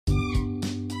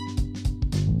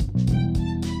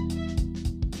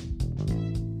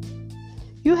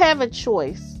You have a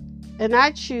choice, and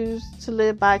I choose to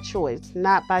live by choice,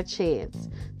 not by chance.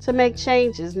 To make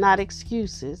changes, not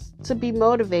excuses. To be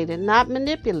motivated, not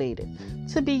manipulated.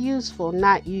 To be useful,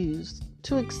 not used.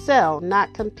 To excel,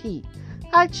 not compete.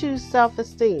 I choose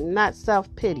self-esteem, not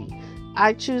self-pity.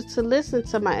 I choose to listen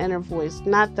to my inner voice,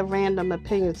 not the random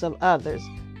opinions of others.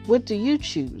 What do you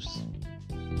choose?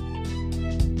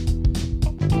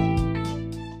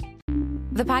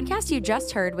 The podcast you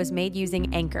just heard was made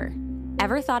using Anchor.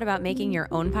 Ever thought about making your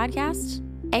own podcast?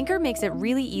 Anchor makes it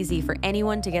really easy for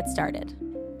anyone to get started.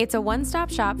 It's a one-stop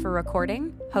shop for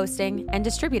recording, hosting, and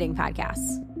distributing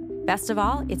podcasts. Best of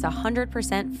all, it's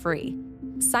 100% free.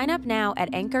 Sign up now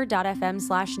at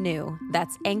anchor.fm/new.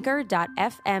 That's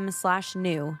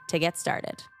anchor.fm/new to get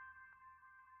started.